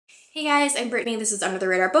Hey guys, I'm Brittany. This is Under the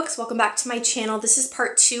Radar Books. Welcome back to my channel. This is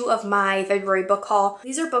part 2 of my February book haul.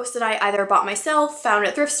 These are books that I either bought myself, found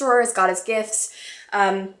at thrift stores, got as gifts.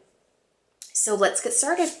 So let's get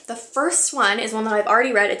started. The first one is one that I've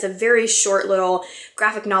already read. It's a very short little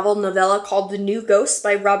graphic novel novella called The New Ghost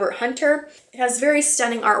by Robert Hunter. It has very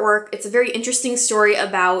stunning artwork. It's a very interesting story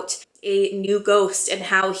about a new ghost and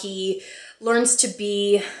how he learns to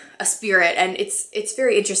be a spirit, and it's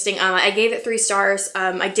very interesting. I gave it 3 stars.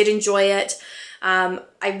 I did enjoy it.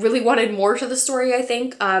 I really wanted more to the story, I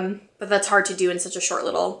think, but that's hard to do in such a short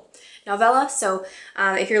little novella. So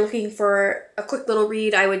if you're looking for a quick little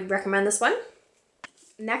read, I would recommend this one.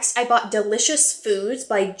 Next, I bought Delicious Foods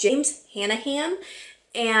by James Hanaham,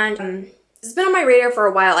 and it's been on my radar for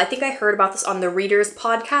a while. I think I heard about this on the Readers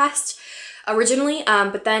podcast originally,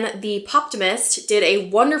 but then the Poptimist did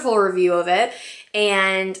a wonderful review of it,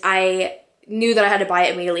 and I knew that I had to buy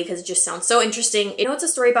it immediately because it just sounds so interesting. You know, it's a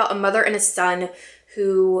story about a mother and a son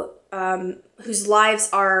who whose lives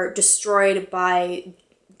are destroyed by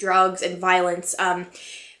drugs and violence.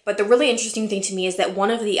 But the really interesting thing to me is that one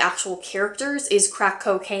of the actual characters is crack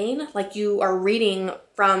cocaine. Like, you are reading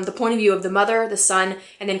from the point of view of the mother, the son,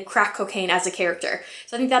 and then crack cocaine as a character.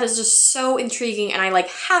 So I think that is just so intriguing, and I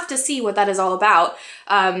have to see what that is all about.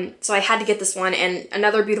 So I had to get this one, and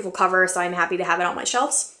another beautiful cover, so I'm happy to have it on my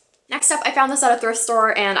shelves. Next up, I found this at a thrift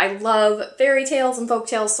store, and I love fairy tales and folk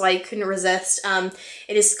tales, so I couldn't resist.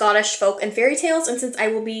 It is Scottish folk and fairy tales, and since I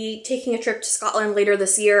will be taking a trip to Scotland later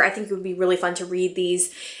this year, I think it would be really fun to read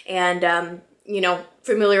these and, you know,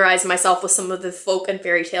 familiarize myself with some of the folk and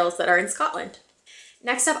fairy tales that are in Scotland.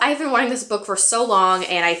 Next up, I've been wanting this book for so long,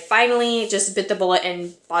 and I finally just bit the bullet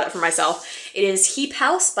and bought it for myself. It is Heap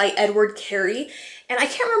House by Edward Carey. And I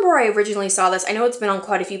can't remember where I originally saw this. I know it's been on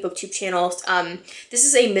quite a few booktube channels. This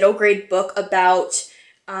is a middle grade book about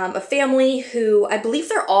a family who, I believe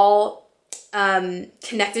they're all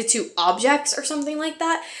connected to objects or something like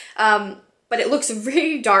that. But it looks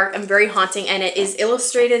very dark and very haunting, and it is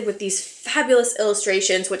illustrated with these fabulous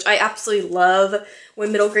illustrations, which I absolutely love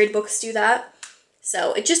when middle grade books do that.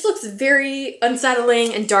 So it just looks very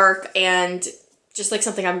unsettling and dark and just like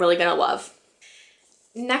something I'm really gonna love.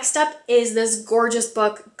 Next up is this gorgeous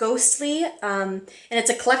book, Ghostly, and it's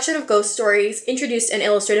a collection of ghost stories introduced and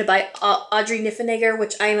illustrated by Audrey Niffeneger,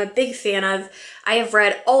 which I am a big fan of. I have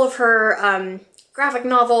read all of her graphic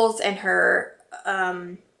novels and her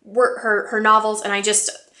novels, and I just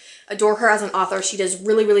adore her as an author. She does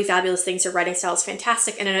really, really fabulous things. Her writing style is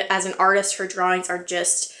fantastic, and as an artist, her drawings are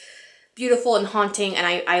just beautiful and haunting, and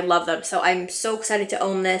I love them. So I'm so excited to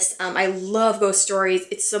own this. I love ghost stories.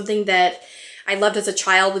 It's something that I loved as a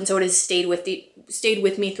child, and so it has stayed with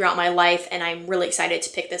me throughout my life, and I'm really excited to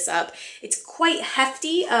pick this up. It's quite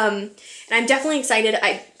hefty, and I'm definitely excited.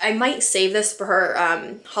 I might save this for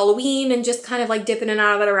her Halloween and just kind of like dip in and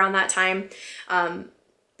out of it around that time. But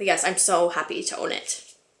yes, I'm so happy to own it.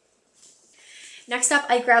 Next up,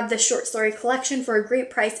 I grabbed this short story collection for a great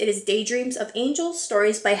price. It is Daydreams of Angels,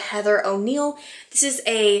 stories by Heather O'Neill. This is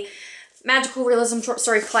a magical realism short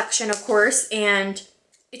story collection, of course, and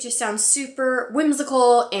it just sounds super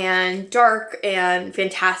whimsical and dark and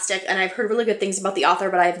fantastic, and I've heard really good things about the author,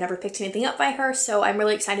 but I've never picked anything up by her, so I'm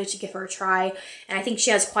really excited to give her a try. And I think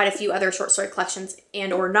she has quite a few other short story collections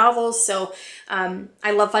and or novels, so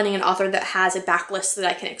I love finding an author that has a backlist that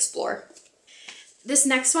I can explore. This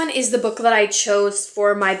next one is the book that I chose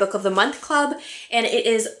for my Book of the Month Club, and it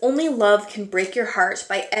is Only Love Can Break Your Heart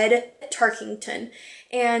by Ed Tarkington.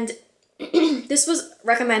 And this was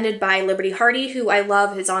recommended by Liberty Hardy, who I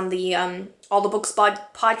love, is on the All the Books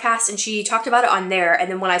podcast, and she talked about it on there.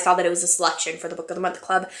 And then when I saw that it was a selection for the Book of the Month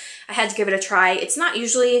Club, I had to give it a try. It's not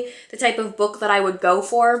usually the type of book that I would go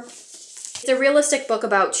for. It's a realistic book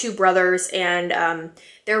about 2 brothers and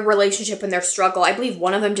their relationship and their struggle. I believe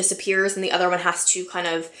one of them disappears and the other one has to kind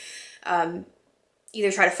of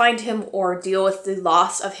either try to find him or deal with the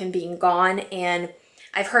loss of him being gone. And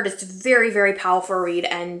I've heard it's a very, very powerful read,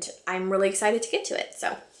 and I'm really excited to get to it.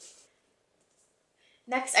 So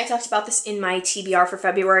next, I talked about this in my TBR for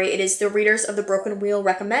February. It is The Readers of the Broken Wheel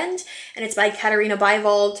Recommend, and it's by Katarina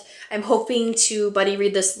Bivald. I'm hoping to buddy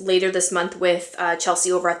read this later this month with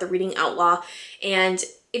Chelsea over at the Reading Outlaw, and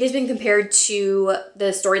it has been compared to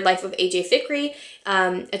The Storied Life of A.J. Fikry.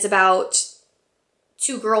 It's about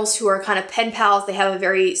 2 girls who are kind of pen pals. They have a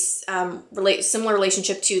very similar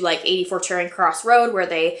relationship to like 84 Charing Cross Road, where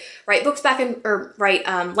they write books write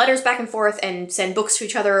letters back and forth and send books to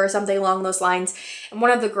each other or something along those lines. And one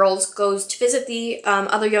of the girls goes to visit the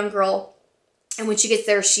other young girl And when she gets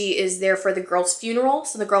there, she is there for the girl's funeral.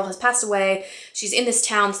 So the girl has passed away. She's in this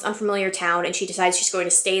town, this unfamiliar town, and she decides she's going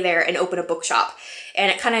to stay there and open a bookshop. And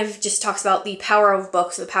it kind of just talks about the power of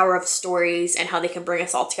books, the power of stories, and how they can bring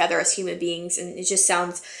us all together as human beings. And it just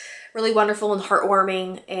sounds really wonderful and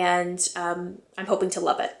heartwarming, and I'm hoping to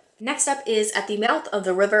love it. Next up is At the Mouth of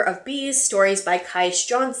the River of Bees, stories by Kai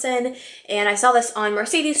Johnson. And I saw this on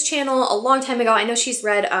Mercedes' channel a long time ago. I know she's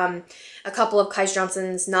read a couple of Kai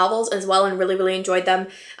Johnson's novels as well and really, really enjoyed them.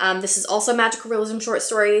 This is also magical realism short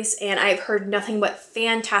stories, and I've heard nothing but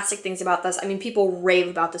fantastic things about this. I mean, people rave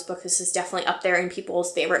about this book. This is definitely up there in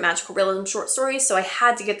people's favorite magical realism short stories, so I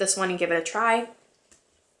had to get this one and give it a try.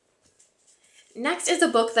 Next is a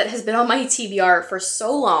book that has been on my TBR for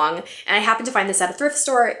so long, and I happened to find this at a thrift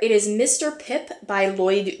store. It is Mr. Pip by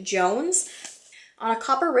Lloyd Jones. On a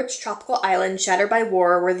copper-rich tropical island shattered by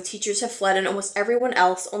war, where the teachers have fled and almost everyone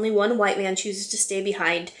else, only one white man chooses to stay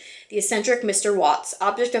behind, the eccentric Mr. Watts,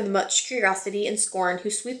 object of much curiosity and scorn, who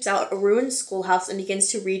sweeps out a ruined schoolhouse and begins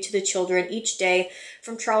to read to the children each day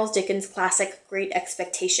from Charles Dickens' classic Great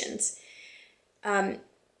Expectations.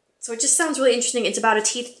 So it just sounds really interesting. It's about a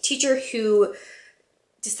teacher who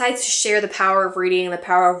decides to share the power of reading and the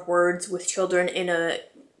power of words with children in a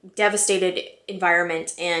devastated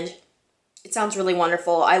environment, and it sounds really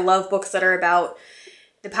wonderful. I love books that are about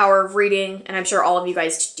the power of reading, and I'm sure all of you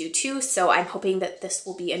guys do too, so I'm hoping that this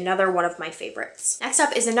will be another one of my favorites. Next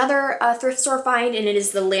up is another thrift store find, and it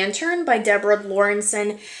is The Lantern by Deborah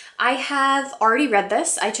Lawrenson. I have already read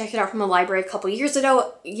this. I checked it out from the library a couple years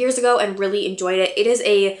ago and really enjoyed it. It is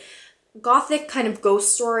a gothic kind of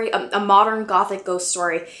ghost story, a modern gothic ghost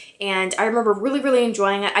story, and I remember really, really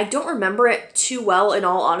enjoying it. I don't remember it too well, in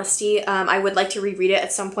all honesty. I would like to reread it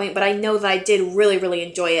at some point, but I know that I did really, really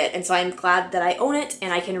enjoy it, and so I'm glad that I own it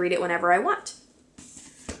and I can read it whenever I want.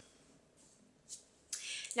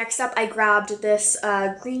 Next up, I grabbed this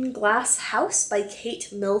Greenglass House by Kate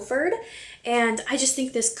Milford, and I just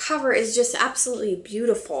think this cover is just absolutely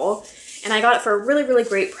beautiful, and I got it for a really, really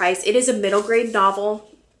great price. It is a middle grade novel.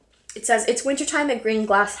 It says, it's wintertime at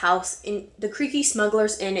Greenglass House. In the creaky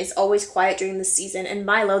Smuggler's Inn is always quiet during the season, and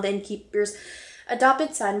Milo, the innkeeper's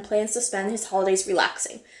adopted son, plans to spend his holidays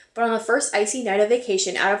relaxing. But on the first icy night of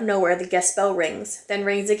vacation, out of nowhere, the guest bell rings, then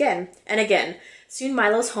rings again, and again. Soon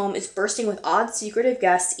Milo's home is bursting with odd, secretive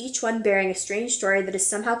guests, each one bearing a strange story that is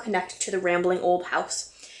somehow connected to the rambling old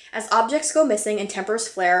house. As objects go missing and tempers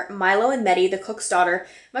flare, Milo and Meddy, the cook's daughter,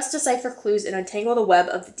 must decipher clues and untangle the web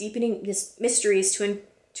of the deepening mysteries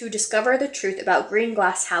to discover the truth about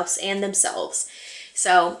Greenglass House and themselves.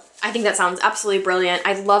 So I think that sounds absolutely brilliant.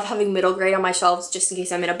 I love having middle grade on my shelves just in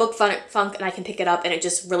case I'm in a book funk and I can pick it up, and it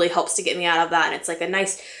just really helps to get me out of that. And it's like a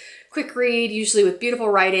nice quick read, usually with beautiful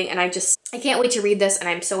writing, and I can't wait to read this, and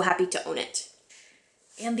I'm so happy to own it.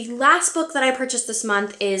 And the last book that I purchased this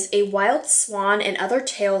month is A Wild Swan and Other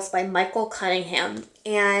Tales by Michael Cunningham.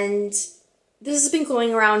 And this has been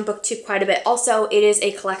going around BookTube quite a bit. Also, it is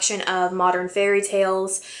a collection of modern fairy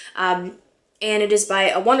tales, and it is by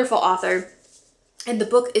a wonderful author. And the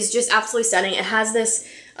book is just absolutely stunning. It has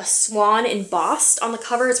a swan embossed on the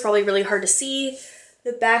cover. It's probably really hard to see.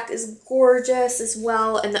 The back is gorgeous as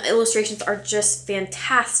well, and the illustrations are just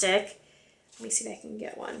fantastic. Let me see if I can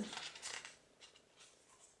get one.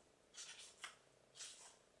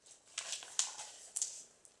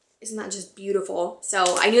 Isn't that just beautiful?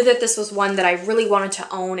 So I knew that this was one that I really wanted to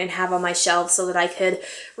own and have on my shelf so that I could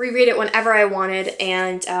reread it whenever I wanted,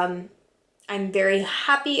 and I'm very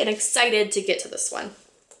happy and excited to get to this one.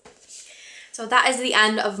 So that is the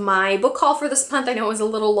end of my book haul for this month. I know it was a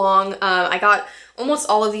little long. I got almost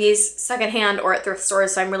all of these secondhand or at thrift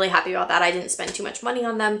stores, so I'm really happy about that. I didn't spend too much money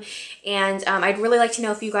on them, and I'd really like to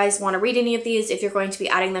know if you guys want to read any of these, if you're going to be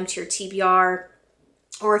adding them to your TBR,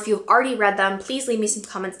 or if you've already read them. Please leave me some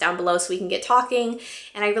comments down below so we can get talking,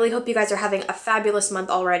 and I really hope you guys are having a fabulous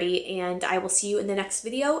month already, and I will see you in the next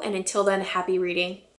video, and until then, happy reading.